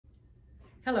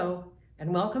Hello,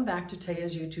 and welcome back to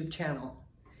Taya's YouTube channel.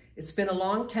 It's been a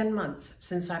long 10 months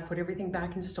since I put everything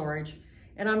back in storage,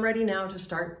 and I'm ready now to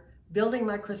start building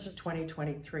my Christmas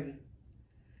 2023.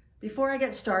 Before I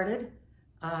get started,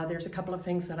 there's a couple of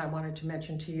things that I wanted to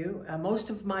mention to you.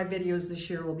 Most of my videos this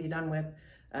year will be done with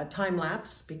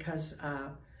time-lapse because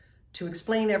to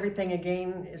explain everything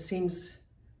again, it seems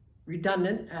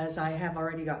redundant, as I have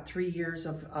already got 3 years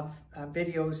of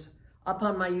videos up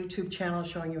on my YouTube channel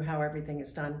showing you how everything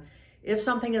is done. If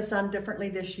something is done differently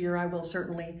this year, I will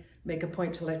certainly make a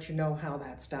point to let you know how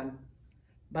that's done.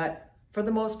 But for the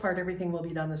most part, everything will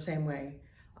be done the same way.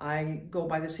 I go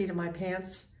by the seat of my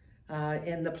pants.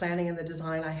 In the planning and the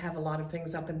design, I have a lot of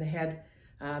things up in the head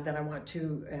that I want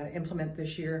to implement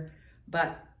this year,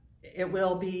 but it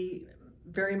will be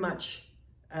very much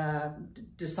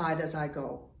decide as I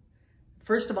go.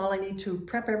 First of all, I need to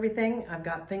prep everything. I've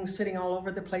got things sitting all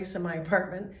over the place in my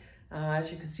apartment.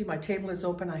 As you can see, my table is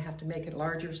open. I have to make it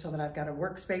larger so that I've got a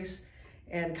workspace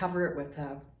and cover it with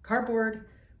cardboard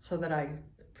so that I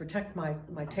protect my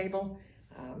table.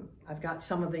 I've got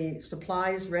some of the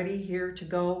supplies ready here to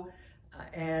go,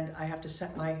 and I have to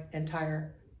set my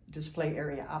entire display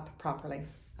area up properly.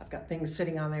 I've got things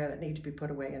sitting on there that need to be put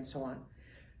away and so on.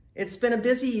 It's been a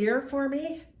busy year for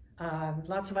me.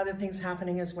 Lots of other things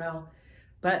happening as well.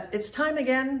 But it's time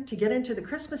again to get into the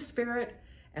Christmas spirit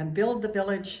and build the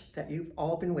village that you've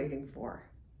all been waiting for.